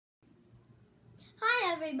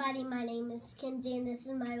everybody, my name is Kinsey and this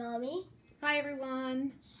is my mommy. Hi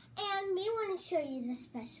everyone. And we want to show you the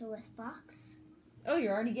special Whiff Box. Oh,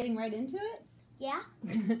 you're already getting right into it? Yeah.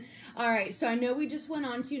 Alright, so I know we just went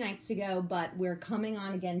on 2 nights ago, but we're coming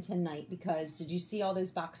on again tonight because did you see all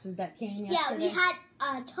those boxes that came yesterday? Yeah, we had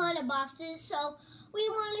a ton of boxes, so we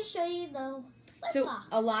want to show you the Whiff Box.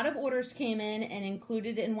 A lot of orders came in, and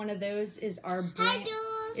included in one of those is our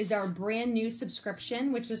brand new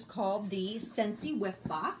subscription, which is called the Scentsy Whiff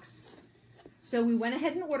Box. So we went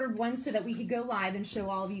ahead and ordered one so that we could go live and show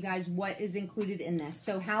all of you guys what is included in this.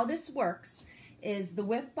 So how this works is the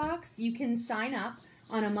Whiff Box, you can sign up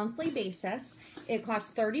on a monthly basis. It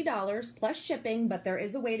costs $30 plus shipping, but there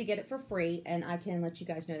is a way to get it for free, and I can let you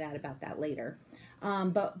guys know about that later.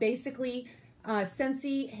 But basically,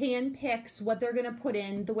 Scentsy hand picks what they're going to put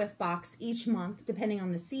in the Whiff Box each month, depending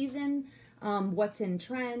on the season, what's in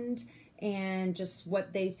trend, and just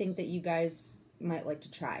what they think that you guys might like to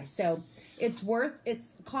try. So it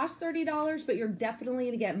costs $30, but you're definitely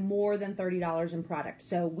going to get more than $30 in product.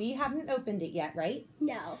 So we haven't opened it yet, right?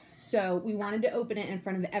 No. So we wanted to open it in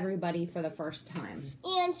front of everybody for the first time.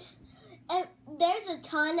 And there's a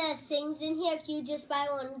ton of things in here. If you just buy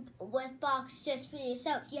one Whiff Box just for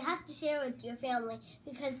yourself, you have to share with your family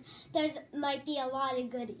because there might be a lot of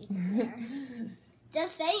goodies in there.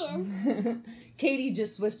 Just saying. Katie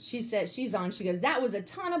she said, she goes, that was a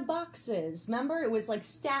ton of boxes. Remember? It was like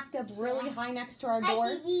stacked up really high next to our door.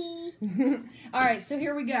 All right, so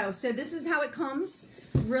here we go. So this is how it comes,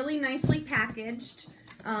 really nicely packaged.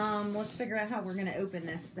 Let's figure out how we're going to open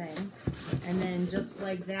this thing. And then just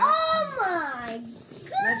like that. Oh my goodness.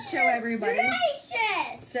 Let's show everybody.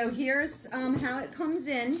 Gracious. So here's how it comes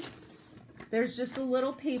in. There's just a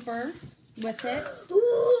little paper with it.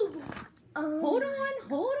 Ooh. Hold on.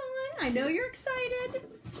 I know you're excited.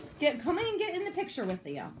 Come in and get in the picture with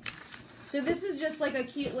you. So this is just like a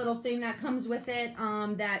cute little thing that comes with it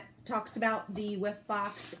that talks about the Whiff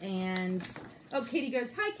Box. And, oh, Katie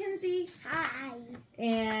goes, hi, Kinsey. Hi.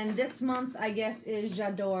 And this month, I guess, is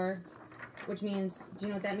J'adore, which means, do you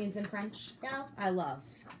know what that means in French? No. I love.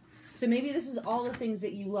 So maybe this is all the things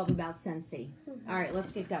that you love about Scentsy. All right,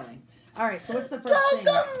 let's get going. All right, so what's the first thing?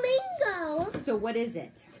 Mango. So what is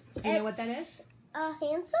it? Do you know what that is?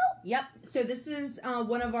 Hand soap? Yep. So this is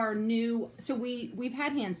one of our new. So we've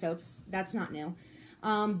had hand soaps. That's not new.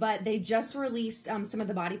 But they just released some of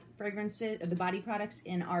the body fragrances, the body products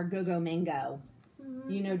in our Go-Go Mango.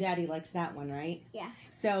 Mm-hmm. You know, Daddy likes that one, right? Yeah.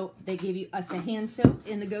 So they gave us a hand soap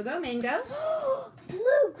in the Go-Go Mango.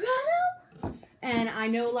 Blue Grotto. And I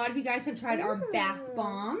know a lot of you guys have tried our bath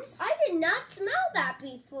bombs. I did not smell that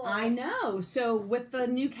before. I know. So with the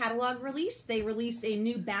new catalog release, they released a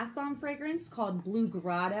new bath bomb fragrance called Blue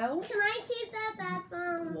Grotto. Can I keep that bath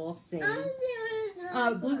bomb? We'll see. I want to see what it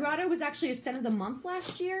smells Blue Grotto was actually a scent of the month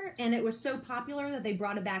last year, and it was so popular that they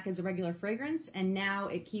brought it back as a regular fragrance, and now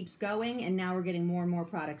it keeps going, and now we're getting more and more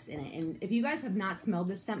products in it. And if you guys have not smelled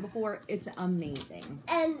this scent before, it's amazing.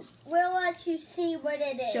 And we'll let you see what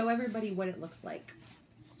it is. Show everybody what it looks like.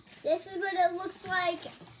 This is what it looks like.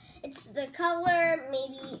 It's the color.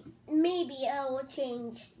 Maybe it will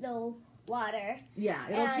change the water. Yeah,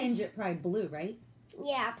 it'll change it probably blue, right?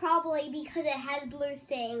 Yeah, probably because it has blue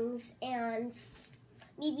things. And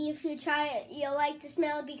maybe if you try it, you'll like the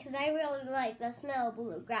smell because I really like the smell of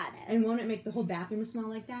Blue Grotto. And won't it make the whole bathroom smell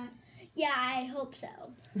like that? Yeah, I hope so.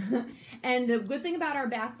 And the good thing about our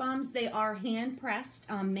bath bombs, they are hand pressed,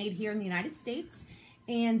 made here in the United States.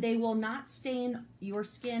 And they will not stain your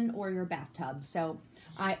skin or your bathtub. So,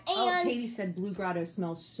 Katie said Blue Grotto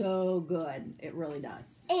smells so good. It really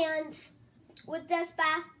does. And with this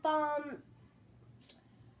bath bomb,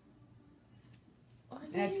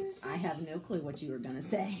 I have no clue what you were going to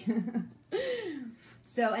say.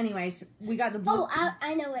 So, anyways, we got the blue. Oh,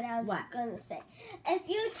 I know what I was going to say. If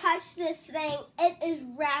you touch this thing, it is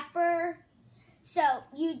wrapper. So,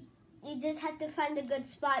 you just have to find a good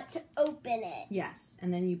spot to open it. Yes,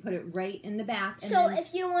 and then you put it right in the bath. And so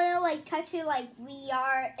if you want to like touch it like we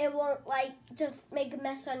are, it won't like just make a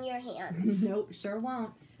mess on your hands. Nope, sure won't.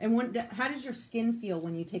 And how does your skin feel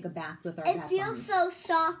when you take a bath with our bath bombs? It feels so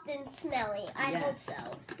soft and smelly. I hope so.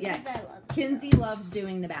 Yeah, I love Kinsey loves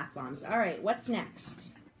doing the bath bombs. All right, what's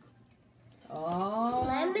next? Oh,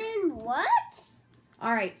 lemon what?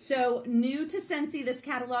 All right, so new to Scentsy this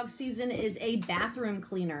catalog season is a bathroom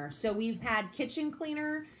cleaner. So we've had kitchen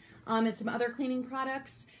cleaner and some other cleaning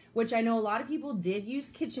products, which I know a lot of people did use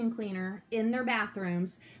kitchen cleaner in their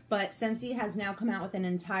bathrooms, but Scentsy has now come out with an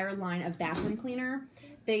entire line of bathroom cleaner.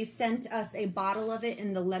 They sent us a bottle of it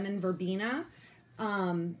in the lemon verbena. I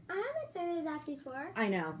haven't heard that before. I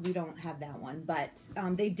know, we don't have that one, but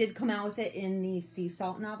they did come out with it in the sea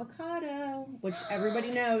salt and avocado, which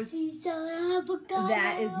everybody knows. Sea salt and avocado.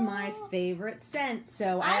 That is my favorite scent.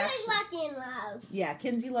 So I like Lucky and Love. Yeah,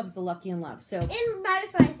 Kinsey loves the Lucky and Love. So and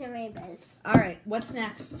butterflies and rainbows. All right, what's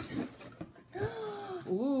next?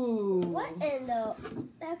 Ooh. What in the...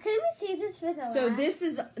 Can we see this for the So this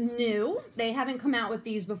is new. They haven't come out with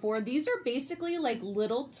these before. These are basically like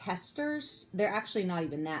little testers. They're actually not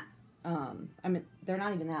even that, I mean, they're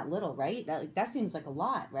not even that little, right? That seems like a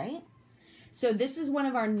lot, right? So this is one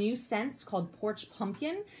of our new scents called Porch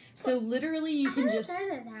Pumpkin. So literally you can just... I haven't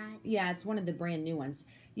heard of that. Yeah, it's one of the brand new ones.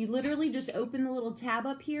 You literally just open the little tab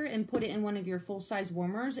up here and put it in one of your full-size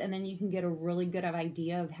warmers, and then you can get a really good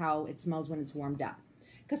idea of how it smells when it's warmed up.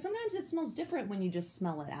 Because sometimes it smells different when you just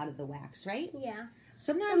smell it out of the wax, right? Yeah.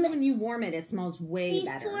 Sometimes when you warm it, it smells way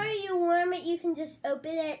better. Before you warm it, you can just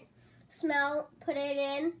open it, smell, put it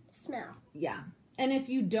in, smell. Yeah. And if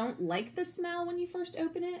you don't like the smell when you first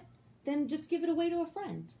open it, then just give it away to a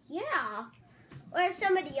friend. Yeah. Or if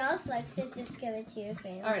somebody else likes it, just give it to your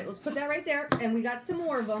family. All right, let's put that right there. And we got some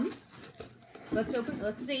more of them. Let's open,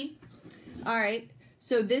 let's see. All right.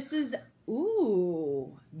 So this is...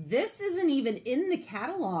 Ooh, this isn't even in the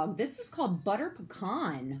catalog. This is called Butter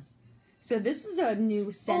Pecan. So this is a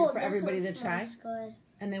new scent for everybody to try. Good.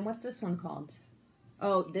 And then what's this one called?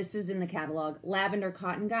 Oh, this is in the catalog. Lavender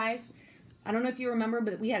Cotton, guys. I don't know if you remember,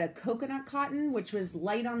 but we had a coconut cotton, which was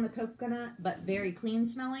light on the coconut, but very clean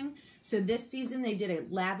smelling. So this season they did a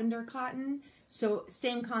lavender cotton. So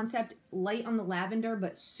same concept, light on the lavender,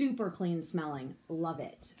 but super clean smelling. Love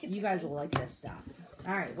it. You guys will like this stuff.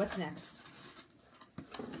 All right, what's next?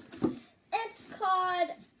 It's called,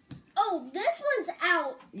 oh, this one's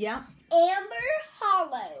out. Yeah. Amber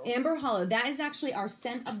Hollow. Amber Hollow. That is actually our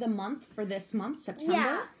scent of the month for this month, September.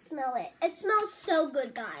 Yeah, smell it. It smells so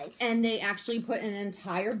good, guys. And they actually put an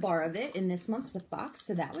entire bar of it in this month's Whiff Box,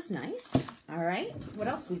 so that was nice. All right, what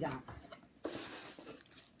else we got?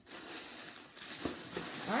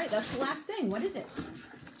 All right, that's the last thing. What is it?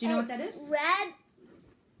 Do you know what that is? Red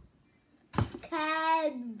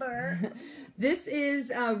Cadbury. This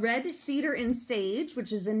is Red Cedar and Sage,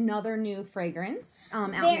 which is another new fragrance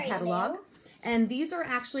out in the catalog. New. And these are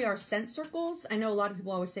actually our scent circles. I know a lot of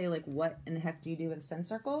people always say, like, what in the heck do you do with a scent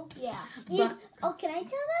circle? Yeah. But, can I tell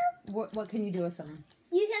them? What can you do with them?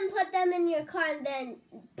 You can put them in your car and then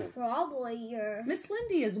probably your... Miss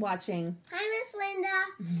Lindy is watching. Hi, Miss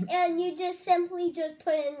Linda. And you just simply just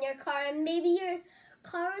put it in your car and maybe your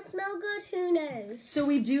car will smell good. Who knows? So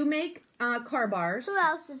we do make car bars. Who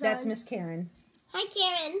else is That's on? Miss Karen. Hi,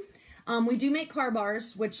 Karen. We do make car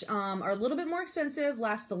bars, which are a little bit more expensive,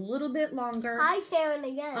 last a little bit longer. Hi, Karen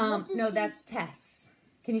again. No, that's Tess.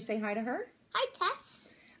 Can you say hi to her? Hi,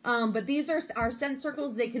 Tess. But these are our scent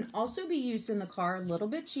circles. They can also be used in the car, a little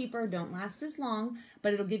bit cheaper, don't last as long,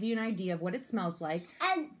 but it'll give you an idea of what it smells like.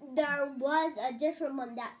 And there was a different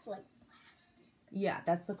one that's like plastic. Yeah,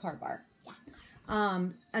 that's the car bar. Yeah.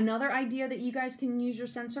 Another idea that you guys can use your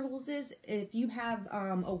scent circles is if you have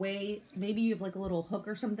a way, maybe you have like a little hook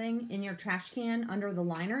or something in your trash can under the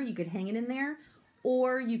liner, you could hang it in there,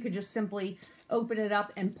 or you could just simply open it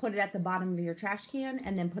up and put it at the bottom of your trash can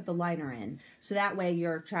and then put the liner in. So that way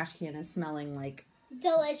your trash can is smelling like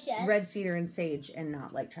delicious red cedar and sage and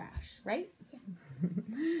not like trash, right? Yeah.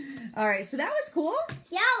 All right, so that was cool.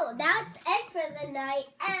 Yo, that's it for the night.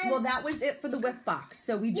 And well, that was it for the Whiff Box.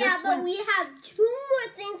 So we just we have 2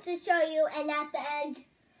 more things to show you, and at the end,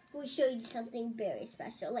 we'll show you something very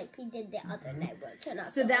special, like we did the other night.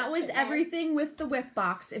 So that was everything with the Whiff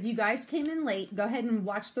Box. If you guys came in late, go ahead and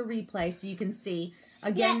watch the replay so you can see.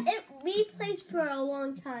 Again, yeah, it replays for a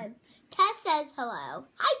long time. Tess says hello.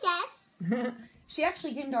 Hi, Tess. She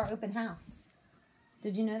actually came to our open house.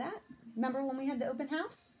 Did you know that? Remember when we had the open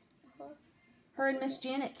house? Her and Miss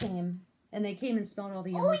Janet came, and they came and smelled all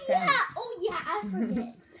the yummy scents. Oh, yeah, I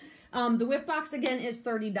forget. The Whiff Box, again, is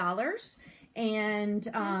 $30, and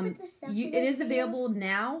it is available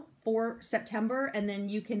now for September, and then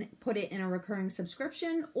you can put it in a recurring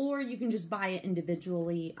subscription, or you can just buy it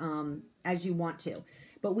individually as you want to.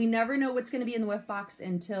 But we never know what's going to be in the Whiff Box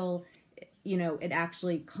until, it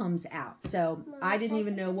actually comes out. So I didn't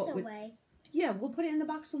even know what would... Yeah, we'll put it in the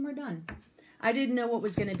box when we're done. I didn't know what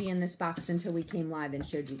was going to be in this box until we came live and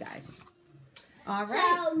showed you guys. All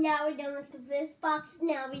right. So now we're done with the Whiff Box.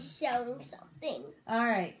 Now we're showing something. All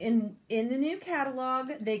right. In the new catalog,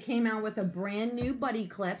 they came out with a brand new buddy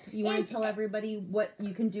clip. You want to tell everybody what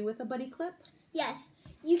you can do with a buddy clip? Yes.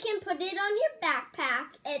 You can put it on your backpack.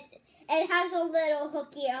 It has a little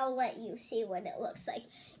hooky. I'll let you see what it looks like.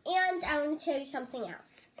 And I want to tell you something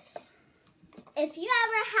else. if you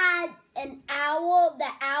ever had an owl, the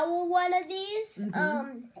owl one of these,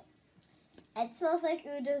 it smells like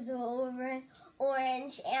oodles over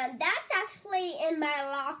orange, and that's actually in my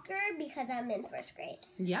locker because I'm in 1st grade.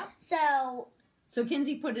 Yep. So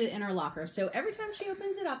Kinsey put it in her locker. So every time she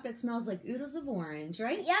opens it up, it smells like oodles of orange,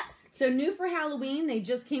 right? Yep. So new for Halloween, they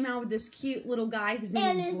just came out with this cute little guy. His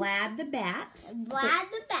name is Vlad the Bat. Vlad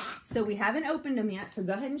the Bat. So we haven't opened him yet, so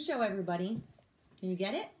go ahead and show everybody. Can you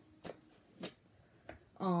get it?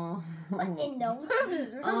 Oh. What in the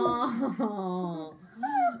world? Oh.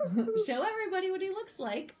 Show everybody what he looks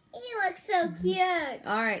like. He looks so cute.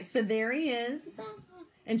 All right, so there he is.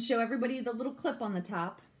 And show everybody the little clip on the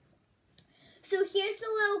top. So here's the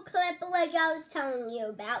little clip like I was telling you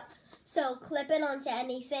about. So clip it onto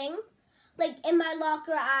anything. Like in my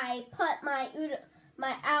locker, I put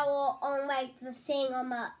my owl on like the thing on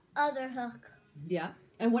my other hook. Yeah.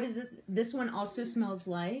 And what is this? This one also smells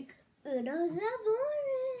like oodles of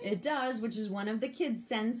orange. It does, which is one of the kids'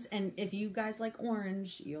 scents. And if you guys like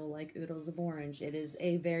orange, you'll like oodles of orange. It is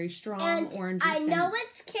a very strong orange scent. I know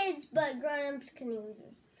it's kids, but grown-ups can use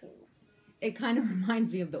it too. It kind of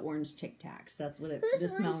reminds me of the orange Tic Tacs. That's what the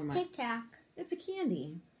smell reminds me. Tic Tac? It's a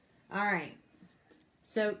candy. All right.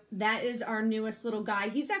 So that is our newest little guy.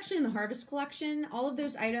 He's actually in the Harvest collection. All of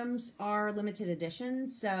those items are limited edition.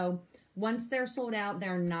 So once they're sold out,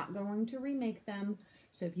 they're not going to remake them.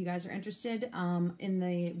 So if you guys are interested, in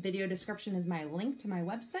the video description is my link to my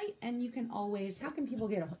website. And you can always, how can people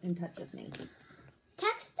get in touch with me?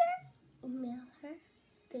 Text her, email her,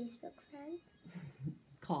 Facebook friend.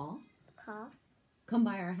 Call. Call. Come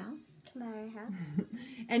by our house. Come by our house.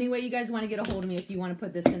 Anyway, you guys want to get a hold of me if you want to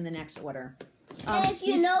put this in the next order. And if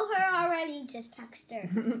you know her already, just text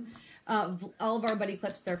her. All of our buddy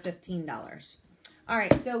clips, they're $15. All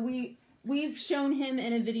right, so we've shown him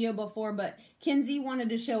in a video before, but Kinsey wanted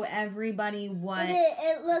to show everybody what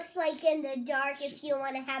it looks like in the dark if you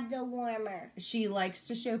want to have the warmer. She likes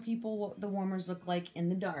to show people what the warmers look like in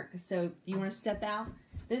the dark. So you want to step out?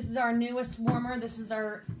 This is our newest warmer. This is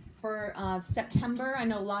our for September. I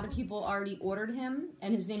know a lot of people already ordered him,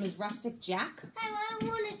 and his name is Rustic Jack. I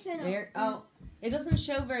want to turn there. Oh, it doesn't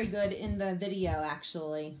show very good in the video,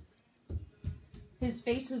 actually. His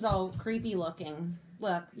face is all creepy looking.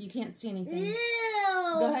 Look, you can't see anything. Ew.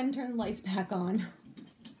 Go ahead and turn the lights back on.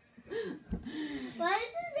 Why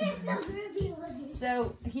is his face so creepy looking?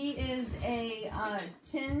 So he is a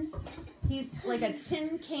tin. He's like a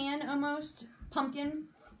tin can almost pumpkin.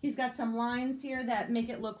 He's got some lines here that make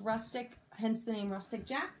it look rustic, hence the name Rustic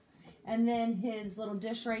Jack. And then his little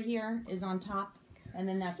dish right here is on top, and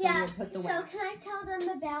then that's where you would put the wax. So can I tell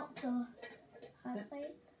them about the hot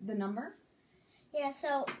plate? The number? Yeah,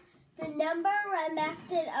 so the number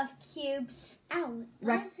recommended of cubes.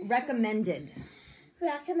 Recommended.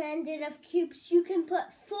 Recommended of cubes. You can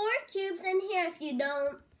put 4 cubes in here if you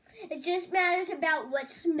don't. It just matters about what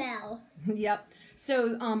smell. Yep.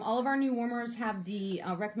 So all of our new warmers have the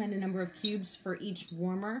recommended number of cubes for each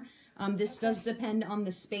warmer. This does depend on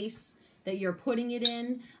the space that you're putting it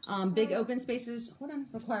in. Big open spaces,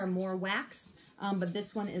 require more wax, but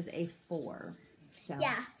this one is a 4. So.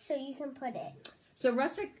 Yeah, so you can put it. So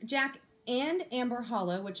Rustic Jack and Amber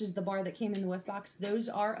Hollow, which is the bar that came in the Whiff Box, those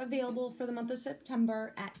are available for the month of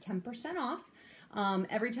September at 10% off.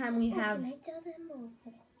 Every time we have... Can I tell them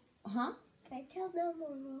more? Huh? Can I tell them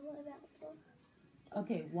more about them?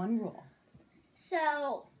 Okay, one rule.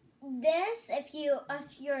 So this, if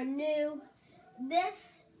you're new, this,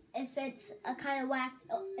 if it's a kind of wax,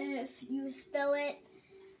 and if you spill it,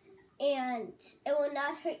 and it will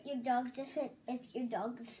not hurt your dogs if your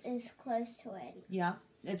dog is close to it. Yeah,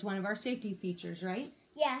 it's one of our safety features, right?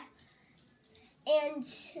 Yeah. And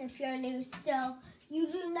if you're new still, you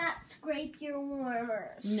do not scrape your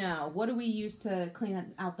warmers. No. What do we use to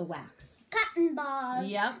clean out the wax? Cotton balls.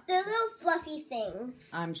 Yep. They're little fluffy things.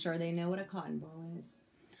 I'm sure they know what a cotton ball is.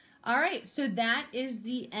 All right, so that is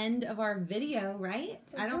the end of our video, right?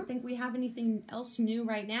 I don't think we have anything else new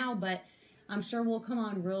right now, but I'm sure we'll come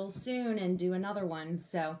on real soon and do another one.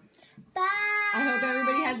 So, bye. I hope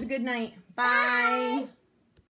everybody has a good night. Bye. Bye.